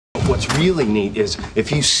What's really neat is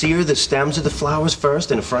if you sear the stems of the flowers first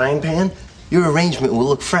in a frying pan, your arrangement will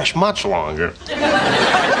look fresh much longer. Joey,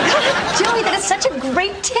 that is such a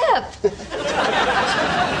great tip.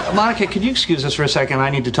 Monica, could you excuse us for a second? I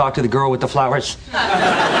need to talk to the girl with the flowers.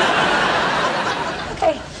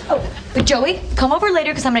 Okay. Oh, but Joey, come over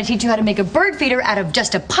later because I'm going to teach you how to make a bird feeder out of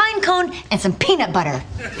just a pine cone and some peanut butter.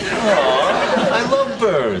 Aw, I love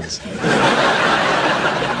birds.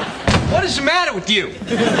 What is the matter with you?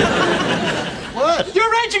 What?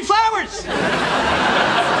 You're arranging flowers.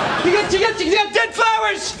 You got dead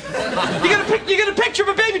flowers. You got a picture of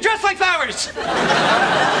a baby dressed like flowers.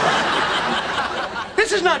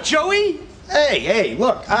 This is not Joey. Hey,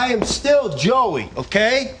 look, I am still Joey,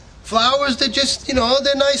 okay? Flowers, they're just,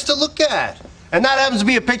 they're nice to look at. And that happens to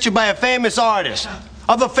be a picture by a famous artist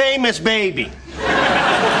of a famous baby.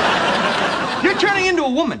 You're turning into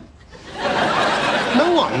a woman.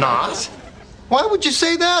 No, I'm not. Why would you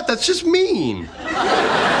say that? That's just mean.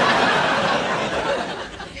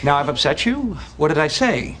 Now I've upset you? What did I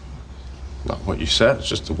say? Not what you said, it's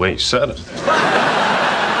just the way you said it.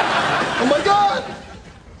 Oh my God!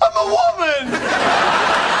 I'm a woman!